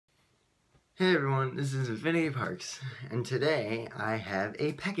Hey everyone, this is Infinity Parks, and today I have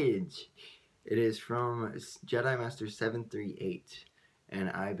a package. It is from JediMaster738,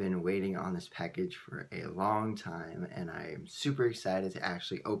 and I've been waiting on this package for a long time, and I am super excited to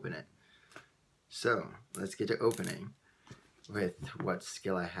actually open it. So, let's get to opening with what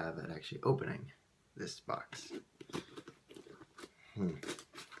skill I have at actually opening this box.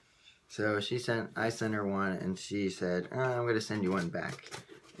 So I sent her one, and she said, I'm going to send you one back.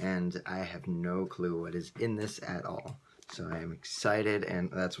 And I have no clue what is in this at all. So I am excited,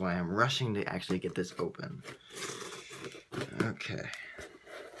 and that's why I'm rushing to actually get this open. Okay.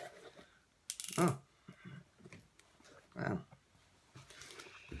 Oh. Wow.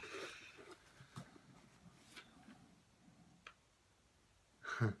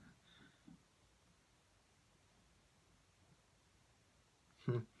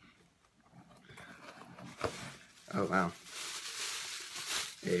 Oh, wow.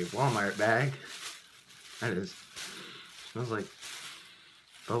 A Walmart bag. That is. Smells like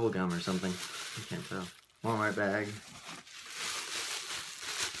bubble gum or something. I can't tell. Walmart bag.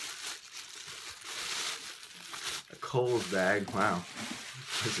 A Kohl's bag. Wow.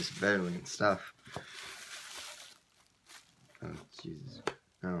 This is bedding stuff. Oh, Jesus.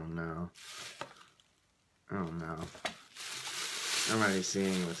 Oh, no. Oh, no. I'm already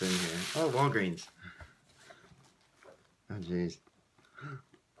seeing what's in here. Oh, Walgreens. Oh, jeez.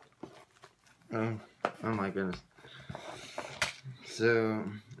 Oh my goodness. So,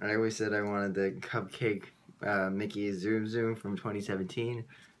 I always said I wanted the cupcake Mickey Zoom Zoom from 2017.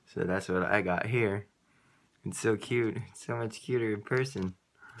 So that's what I got here. It's so cute. It's so much cuter in person.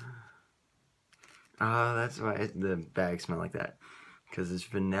 Oh, that's why the bag smell like that. Because it's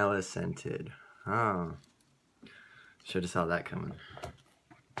vanilla scented. Oh. Should have saw that coming.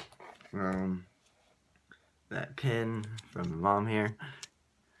 That pin from the mom here.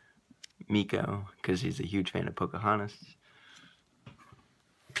 Miko, because he's a huge fan of Pocahontas.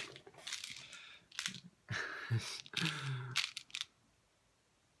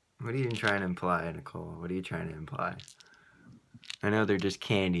 What are you trying to imply, Nicole? What are you trying to imply? I know they're just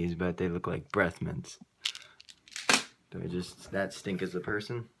candies, but they look like breath mints. Do I just that stink as a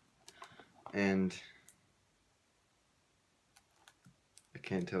person? And I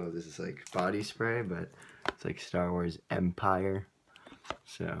can't tell if this is like body spray, but it's like Star Wars Empire.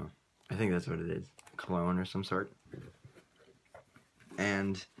 So I think that's what it is. Cologne or some sort.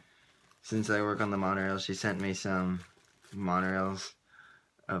 And since I work on the monorail, she sent me some monorails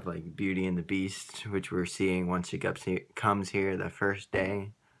of like Beauty and the Beast, which we're seeing once she comes here the first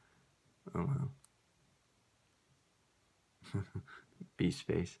day. Oh wow. Beast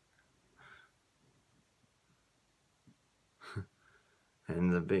face.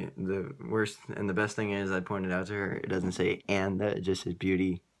 And the worst and the best thing is, I pointed out to her, it doesn't say and it just says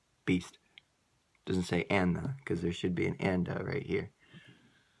Beauty Beast. It doesn't say and because there should be an and right here.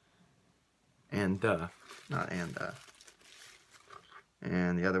 And not and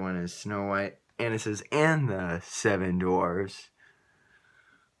And the other one is Snow White, and it says and the Seven Dwarfs.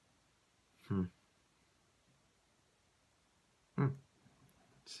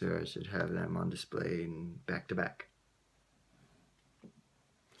 So I should have them on display back to back.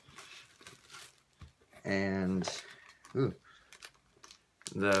 And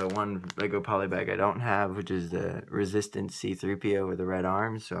the one Lego poly bag I don't have, which is the Resistance C-3PO with the red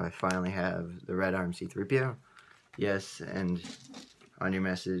arms. So I finally have the red arm C-3PO. Yes, and on your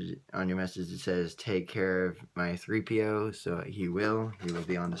message it says take care of my 3PO, so he will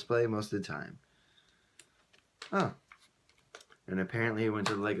be on display most of the time. Oh, and apparently he went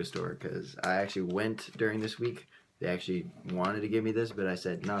to the Lego store, because I actually went during this week. They actually wanted to give me this, but I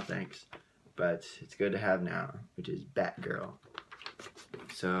said no thanks. But it's good to have now, which is Batgirl.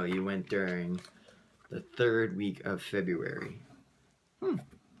 So you went during the 3rd week of February.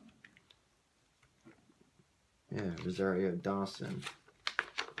 Yeah, Rosario Dawson.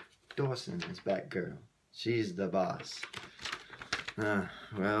 Dawson is Batgirl. She's the boss.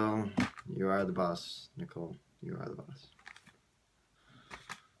 Well, you are the boss, Nicole. You are the boss.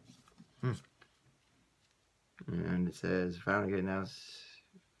 And it says, finally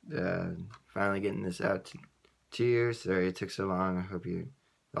getting this out to you. Sorry it took so long. I hope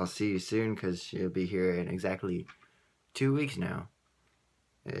I'll see you soon, because she'll be here in exactly 2 weeks now.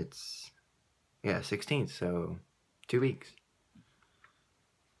 It's, yeah, 16th, so 2 weeks.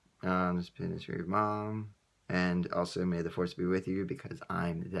 This pin is for your mom. And also, may the force be with you, because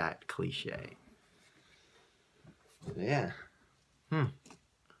I'm that cliche. So, yeah.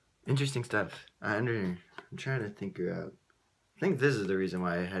 Interesting stuff. I'm trying to figure out. I think this is the reason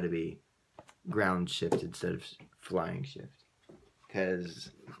why I had to be ground shift instead of flying shift.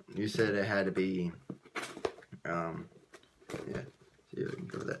 because you said it had to be, yeah, see if I can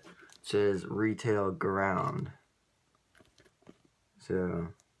go with that. It says retail ground. So,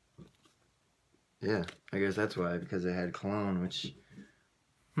 yeah, I guess that's why, because it had cologne, which,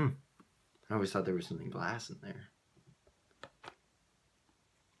 I always thought there was something glass in there.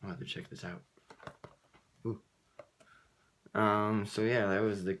 I'll have to check this out. Ooh. So yeah, that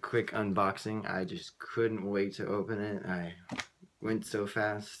was the quick unboxing. I just couldn't wait to open it. I went so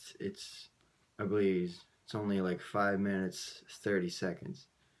fast. I believe it's only like 5 minutes, 30 seconds.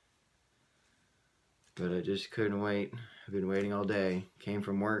 But I just couldn't wait. I've been waiting all day. Came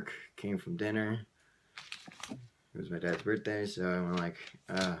from work, came from dinner. It was my dad's birthday, so I'm like,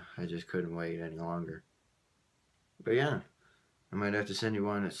 I just couldn't wait any longer. But yeah, I might have to send you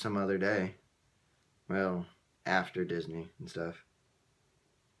one some other day. Well, after Disney and stuff.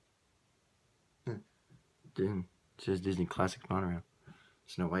 It says Disney Classics Monorail.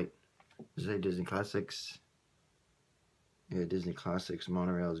 Snow White. Does it say Disney Classics? Yeah, Disney Classics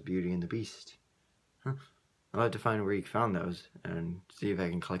Monorail's Beauty and the Beast. Huh. I'll have to find where you found those and see if I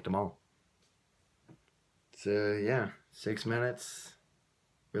can collect them all. So yeah, 6 minutes,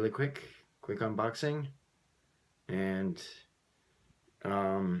 really quick unboxing, and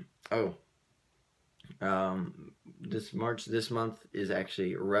this month is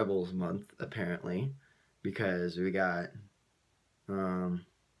actually Rebels month apparently, because we got the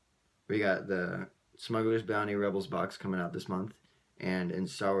Smuggler's Bounty Rebels box coming out this month, and in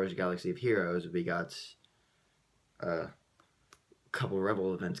Star Wars Galaxy of Heroes we got a couple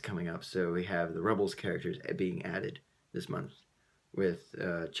Rebel events coming up. So we have the Rebels characters being added this month, with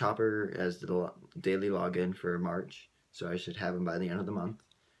Chopper as the daily login for March, so I should have him by the end of the month.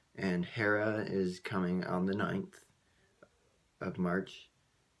 And Hera is coming on the 9th of March,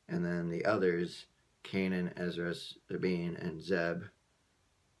 and then the others, Kanan, Ezra, Sabine, and Zeb,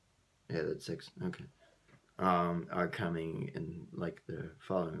 yeah, that's 6, okay, are coming in like the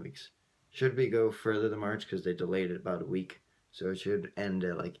following weeks. Should we go further than March, because they delayed it about a week, so it should end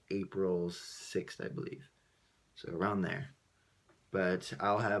at like April 6th, I believe, so around there. But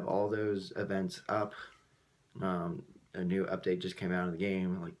I'll have all those events up. A new update just came out of the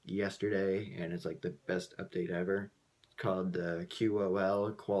game like yesterday, and it's like the best update ever. It's called the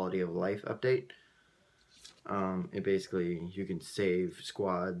QOL, Quality of Life Update. It basically, you can save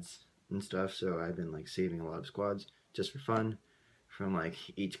squads and stuff, so I've been like saving a lot of squads just for fun, from like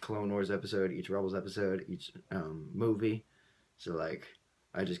each Clone Wars episode, each Rebels episode, each movie. So like,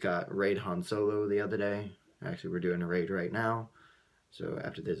 I just got raid Han Solo the other day. Actually, we're doing a raid right now, so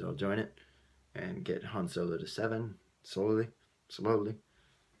after this I'll join it and get Han Solo to 7 slowly. I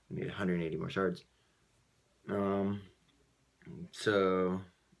need 180 more shards. So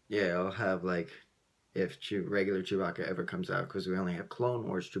yeah, I'll have like, if regular Chewbacca ever comes out, because we only have Clone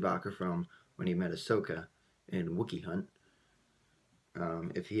Wars Chewbacca from when he met Ahsoka in Wookiee Hunt.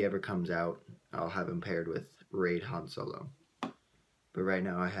 If he ever comes out, I'll have him paired with Raid Han Solo. But right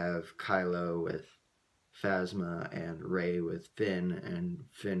now I have Kylo with Phasma, and Rey with Finn, and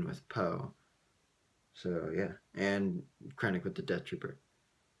Finn with Poe. So yeah, and Krennic with the Death Trooper.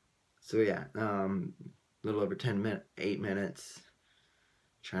 So yeah, a little over 8 minutes.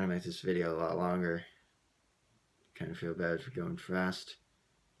 Trying to make this video a lot longer. Kind of feel bad for going fast,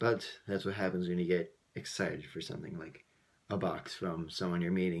 but that's what happens when you get excited for something like a box from someone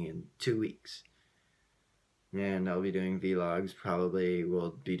you're meeting in 2 weeks. And I'll be doing vlogs. Probably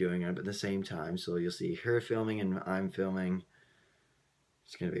we'll be doing them at the same time, so you'll see her filming and I'm filming.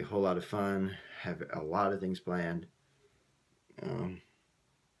 It's gonna be a whole lot of fun. Have a lot of things planned.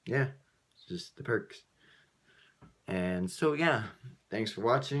 Yeah, it's just the perks. And so yeah, thanks for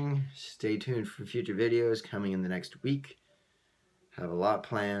watching. Stay tuned for future videos coming in the next week. Have a lot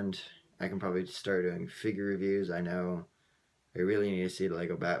planned. I can probably start doing figure reviews. I know I really need to see the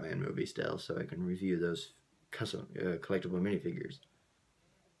Lego Batman movie still, so I can review those custom collectible minifigures.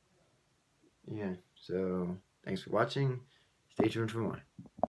 Yeah, so thanks for watching. Stay tuned for more.